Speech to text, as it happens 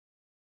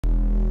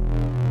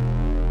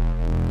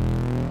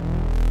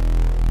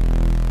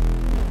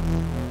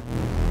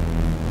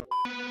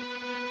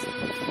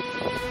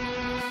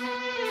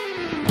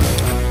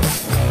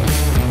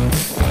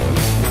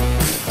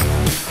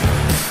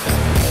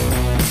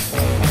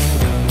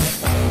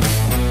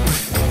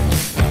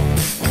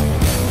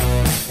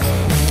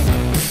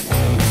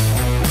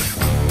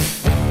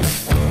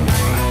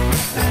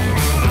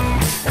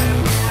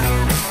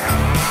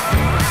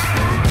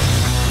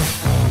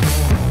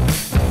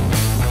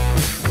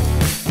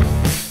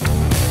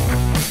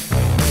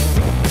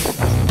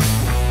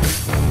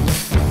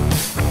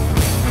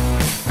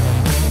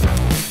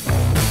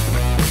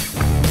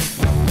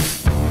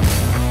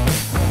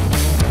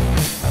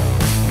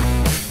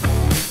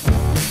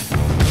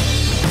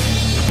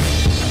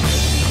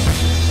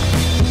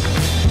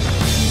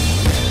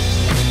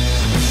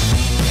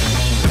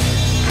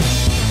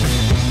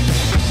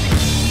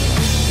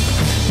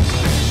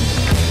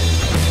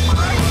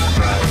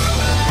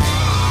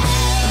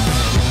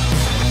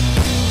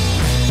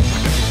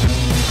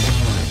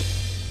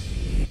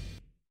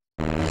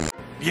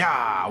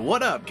Yeah,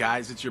 what up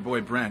guys? It's your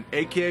boy Brent,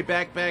 aka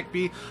Backpack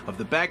B of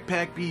the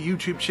Backpack B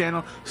YouTube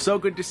channel. So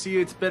good to see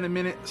you. It's been a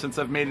minute since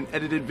I've made an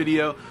edited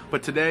video,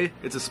 but today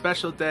it's a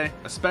special day,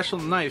 a special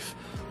knife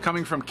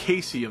coming from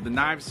Casey of the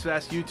Knives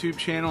Fast YouTube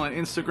channel and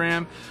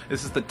Instagram.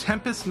 This is the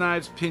Tempest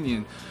Knives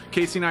Pinion.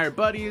 Casey and I are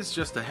buddies,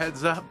 just a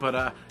heads up,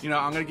 but you know,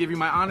 I'm gonna give you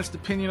my honest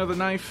opinion of the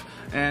knife,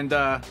 and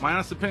my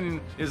honest opinion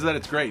is that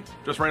it's great,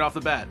 just right off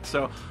the bat.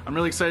 So I'm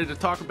really excited to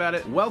talk about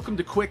it. Welcome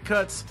to Quick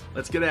Cuts.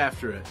 Let's get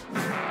after it.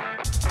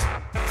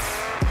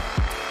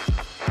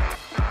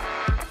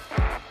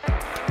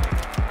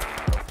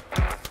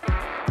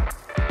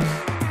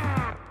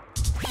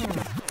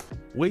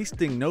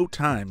 Wasting no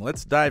time,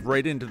 let's dive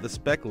right into the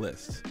spec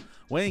list.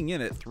 Weighing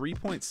in at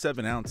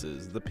 3.7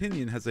 ounces, the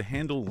Pinion has a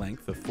handle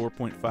length of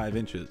 4.5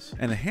 inches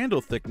and a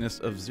handle thickness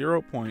of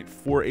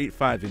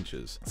 0.485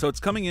 inches. So it's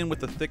coming in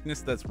with a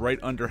thickness that's right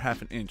under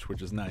half an inch,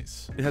 which is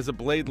nice. It has a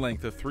blade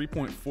length of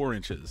 3.4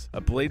 inches,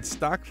 a blade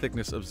stock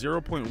thickness of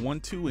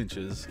 0.12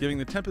 inches, giving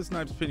the Tempest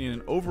Knives Pinion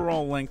an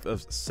overall length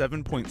of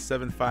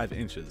 7.75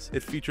 inches.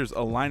 It features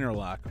a liner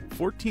lock,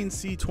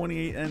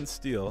 14C28N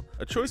steel,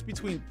 a choice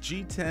between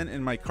G10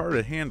 and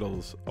micarta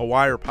handles, a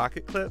wire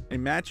pocket clip, a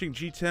matching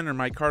G10 or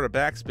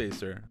micarta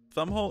backspacer,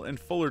 thumbhole and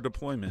fuller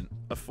deployment,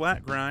 a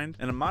flat grind,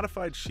 and a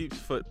modified sheep's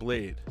foot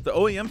blade. The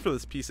OEM for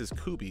this piece is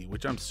Kubi,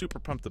 which I'm super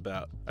pumped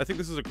about. I think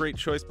this is a great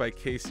choice by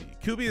Casey.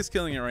 Kubi is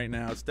killing it right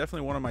now. It's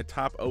definitely one of my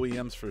top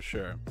OEMs for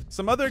sure.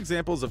 Some other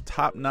examples of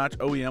top-notch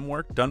OEM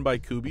work done by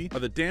Kubi are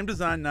the Dam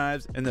Design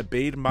knives and the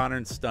Bade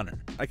Modern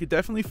Stunner. I could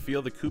definitely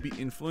feel the Kubi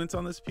influence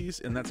on this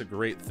piece, and that's a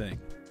great thing.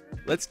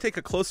 Let's take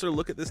a closer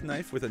look at this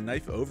knife with a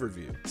knife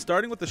overview.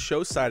 Starting with the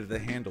show side of the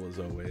handle as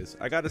always,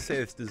 I gotta say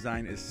this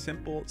design is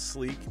simple,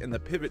 sleek, and the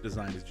pivot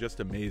design is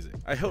just amazing.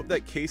 I hope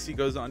that Casey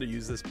goes on to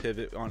use this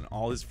pivot on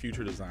all his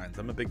future designs.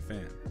 I'm a big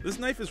fan. This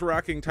knife is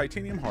rocking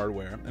titanium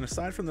hardware, and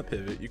aside from the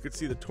pivot, you could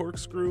see the torque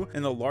screw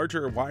and the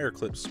larger wire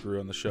clip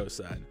screw on the show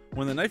side.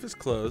 When the knife is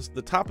closed,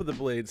 the top of the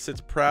blade sits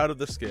proud of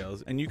the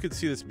scales, and you could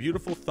see this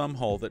beautiful thumb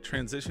hole that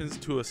transitions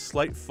to a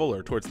slight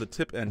fuller towards the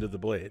tip end of the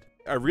blade.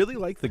 I really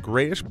like the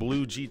grayish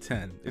blue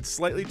G10. It's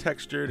slightly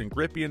textured and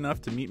grippy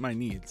enough to meet my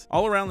needs.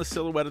 All around the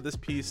silhouette of this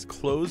piece,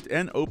 closed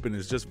and open,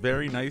 is just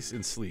very nice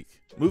and sleek.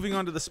 Moving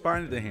on to the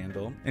spine of the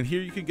handle, and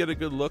here you can get a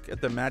good look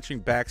at the matching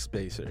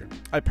backspacer.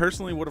 I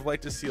personally would have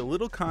liked to see a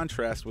little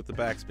contrast with the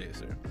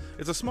backspacer.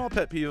 It's a small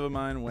pet peeve of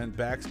mine when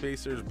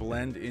backspacers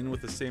blend in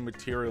with the same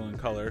material and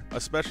color,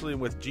 especially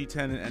with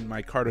G10 and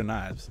micarta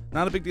knives.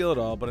 Not a big deal at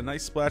all, but a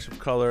nice splash of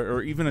color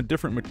or even a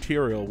different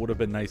material would have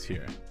been nice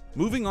here.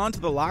 Moving on to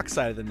the lock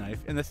side of the knife,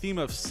 and the theme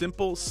of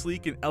simple,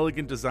 sleek, and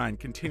elegant design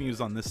continues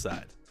on this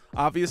side.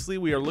 Obviously,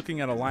 we are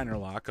looking at a liner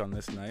lock on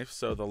this knife,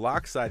 so the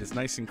lock side is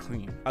nice and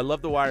clean. I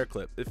love the wire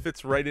clip. It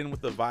fits right in with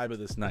the vibe of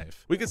this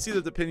knife. We can see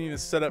that the Pinion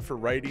is set up for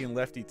righty and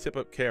lefty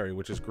tip-up carry,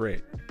 which is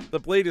great. The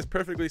blade is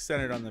perfectly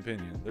centered on the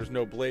Pinion. There's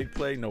no blade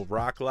play, no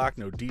rock lock,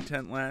 no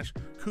detent lash.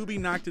 Kubi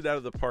knocked it out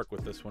of the park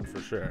with this one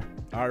for sure.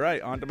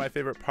 Alright, on to my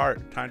favorite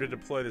part. Time to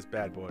deploy this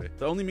bad boy.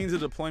 The only means of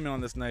deployment on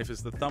this knife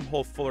is the thumb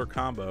hole fuller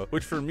combo,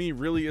 which for me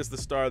really is the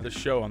star of the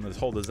show on this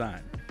whole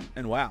design.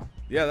 And wow,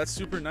 yeah, that's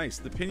super nice.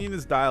 The Pinion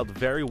is dialed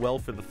very well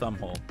for the thumb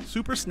hole.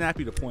 Super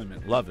snappy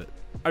deployment, love it.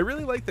 I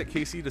really like that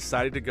Casey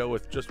decided to go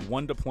with just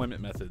one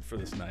deployment method for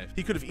this knife.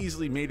 He could have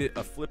easily made it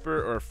a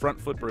flipper or a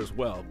front flipper as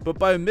well, but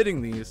by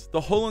omitting these,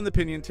 the hole in the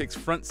Pinion takes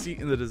front seat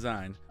in the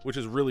design, which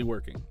is really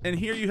working. And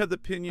here you have the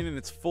Pinion in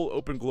its full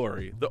open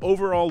glory. The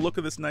overall look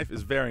of this knife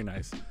is very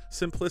nice.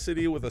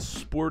 Simplicity with a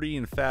sporty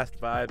and fast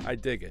vibe, I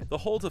dig it. The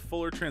hole to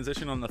fuller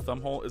transition on the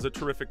thumb hole is a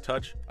terrific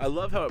touch. I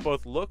love how it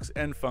both looks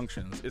and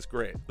functions, it's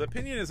great. The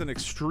Pinion is an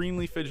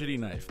extremely fidgety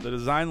knife. The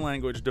design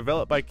language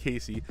developed by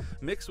Casey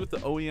mixed with the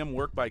OEM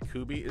work by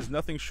Kubi is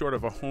nothing short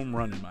of a home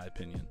run in my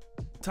opinion.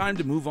 Time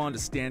to move on to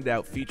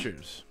standout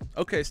features.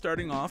 Okay,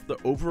 starting off, the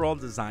overall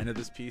design of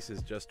this piece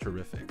is just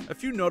terrific. A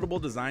few notable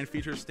design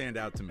features stand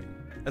out to me.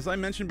 As I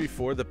mentioned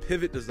before, the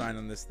pivot design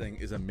on this thing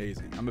is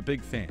amazing. I'm a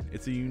big fan.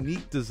 It's a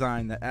unique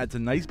design that adds a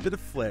nice bit of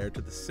flair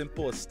to the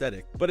simple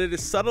aesthetic, but it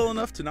is subtle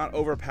enough to not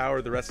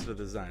overpower the rest of the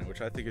design,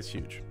 which I think is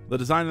huge. The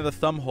design of the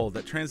thumb hole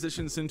that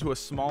transitions into a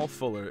small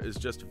fuller is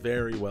just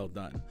very well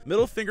done.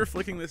 Middle finger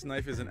flicking this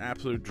knife is an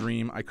absolute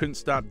dream. I couldn't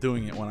stop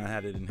doing it when I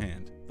had it in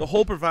hand. The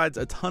hole provides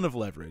a ton of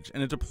leverage,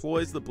 and it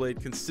deploys the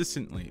blade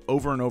consistently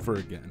over and over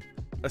again.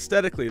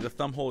 Aesthetically, the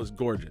thumb hole is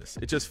gorgeous.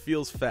 It just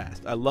feels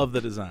fast. I love the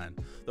design.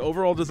 The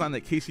overall design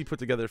that Casey put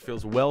together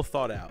feels well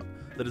thought out.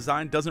 The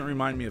design doesn't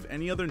remind me of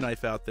any other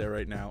knife out there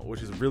right now,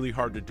 which is really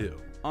hard to do.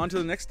 On to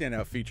the next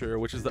standout feature,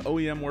 which is the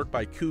OEM work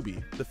by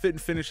Kubi. The fit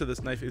and finish of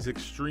this knife is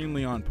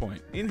extremely on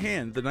point. In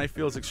hand, the knife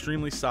feels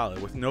extremely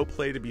solid, with no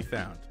play to be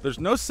found. There's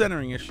no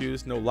centering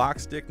issues, no lock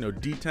stick, no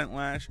detent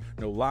lash,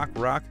 no lock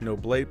rock, no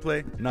blade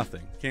play,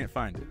 nothing. Can't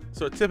find it.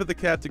 So a tip of the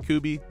cap to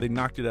Kubi, they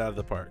knocked it out of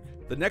the park.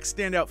 The next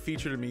standout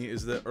feature to me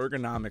is the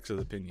ergonomics of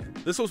the Pinion.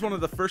 This was one of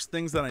the first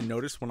things that I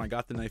noticed when I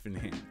got the knife in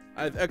hand.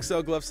 I have XL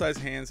glove-sized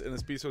hands, and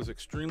this piece was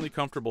extremely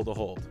comfortable to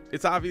hold.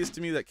 It's obvious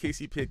to me that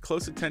Casey paid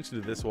close attention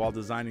to this while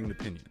designing the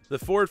Pinion. The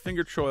forward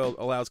finger choil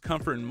allows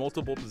comfort in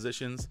multiple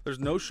positions,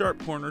 there's no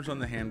sharp corners on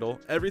the handle,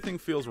 everything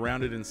feels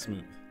rounded and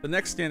smooth. The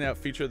next standout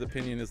feature of the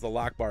Pinion is the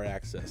lock bar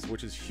access,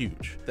 which is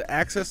huge. The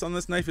access on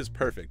this knife is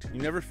perfect.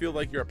 You never feel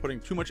like you are putting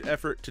too much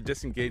effort to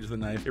disengage the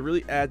knife. It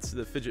really adds to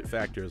the fidget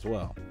factor as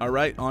well.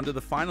 Alright, on to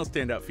the final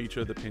standout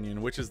feature of the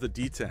Pinion, which is the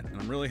detent,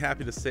 and I'm really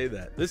happy to say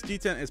that. This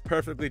detent is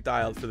perfectly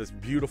dialed for this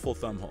beautiful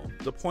thumb hole.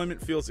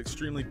 Deployment feels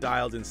extremely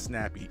dialed and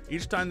snappy.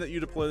 Each time that you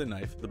deploy the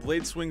knife, the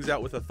blade swings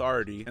out with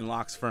authority and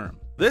locks firm.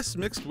 This,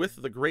 mixed with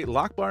the great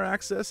lock bar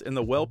access and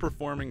the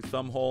well-performing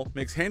thumb hole,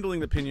 makes handling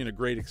the Pinion a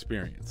great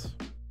experience.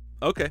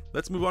 Okay,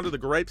 let's move on to the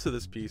gripes of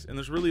this piece, and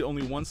there's really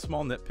only one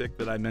small nitpick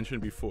that I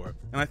mentioned before,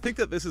 and I think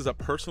that this is a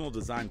personal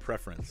design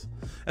preference.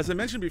 As I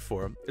mentioned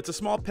before, it's a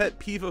small pet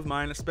peeve of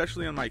mine,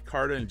 especially on my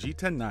Carta and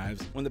G10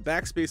 knives, when the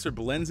backspacer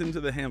blends into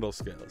the handle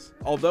scales.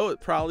 Although it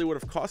probably would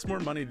have cost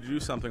more money to do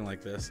something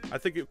like this, I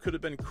think it could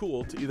have been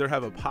cool to either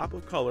have a pop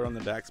of color on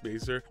the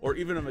backspacer or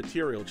even a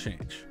material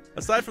change.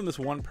 Aside from this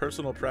one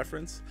personal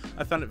preference,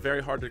 I found it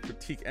very hard to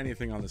critique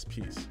anything on this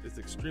piece. It's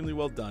extremely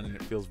well done and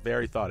it feels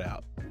very thought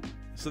out.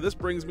 So this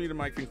brings me to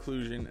my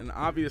conclusion, and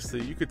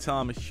obviously you could tell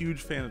I'm a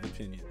huge fan of the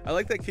Pinion. I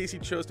like that Casey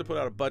chose to put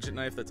out a budget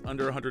knife that's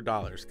under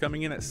 $100,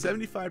 coming in at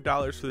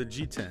 $75 for the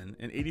G10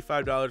 and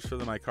 $85 for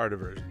the micarta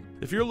version.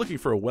 If you're looking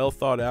for a well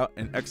thought out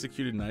and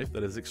executed knife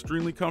that is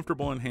extremely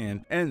comfortable in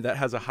hand and that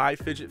has a high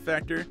fidget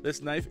factor,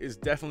 this knife is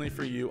definitely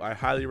for you. I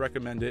highly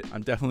recommend it.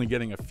 I'm definitely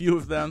getting a few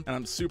of them, and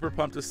I'm super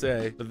pumped to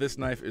say that this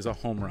knife is a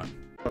home run.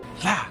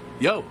 Yeah,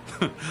 yo,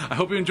 I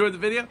hope you enjoyed the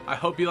video. I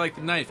hope you liked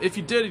the knife. If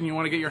you did and you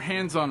want to get your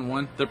hands on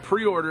one, the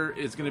pre-order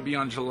is going to be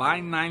on July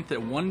 9th at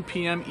 1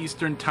 p.m.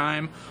 Eastern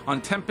Time on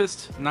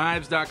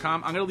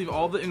TempestKnives.com. I'm going to leave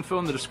all the info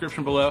in the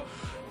description below.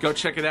 Go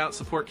check it out.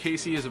 Support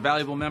Casey as a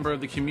valuable member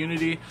of the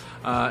community.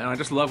 And I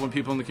just love when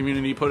people in the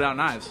community put out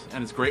knives.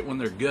 And it's great when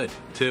they're good,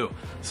 too.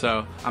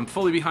 So I'm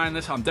fully behind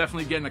this. I'm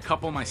definitely getting a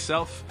couple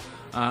myself.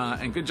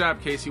 And good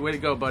job, Casey. Way to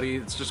go, buddy.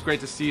 It's just great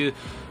to see you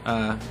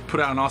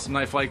put out an awesome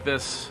knife like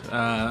this.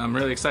 I'm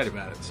really excited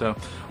about it. So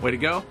way to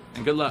go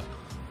and good luck.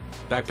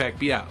 Backpack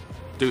be out.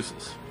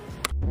 Deuces.